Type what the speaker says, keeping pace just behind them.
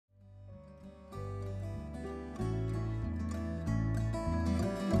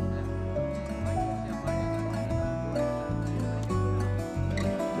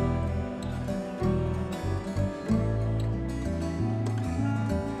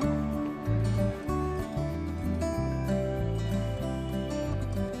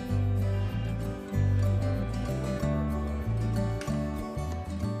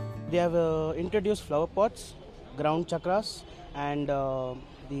They have introduced flower pots, ground chakras, and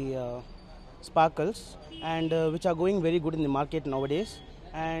the sparkles, and which are going very good in the market nowadays.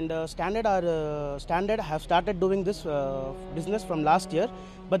 And Standard have started doing this business from last year,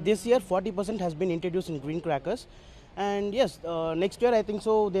 but this year 40% has been introduced in green crackers. And yes, next year I think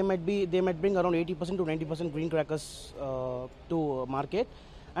so they might bring around 80% to 90% green crackers to market.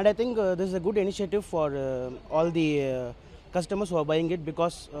 And I think this is a good initiative for all the customers who are buying it,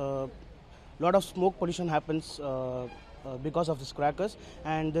 because lot of smoke pollution happens because of these crackers.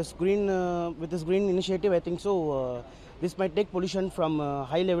 And this green with this green initiative, I think so this might take pollution from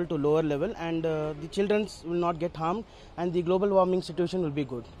high level to lower level, and the children will not get harmed, and the global warming situation will be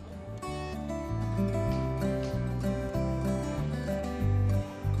good.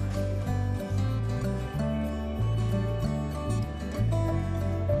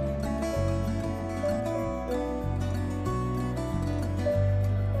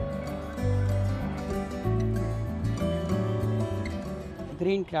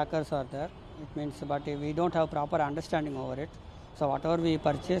 Green crackers are there. It means, but we don't have proper understanding over it. So whatever we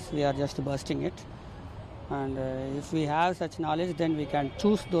purchase, we are just bursting it. And if we have such knowledge, then we can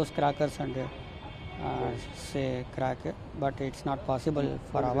choose those crackers and say crack it. But it's not possible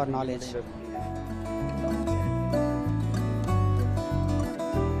for our knowledge.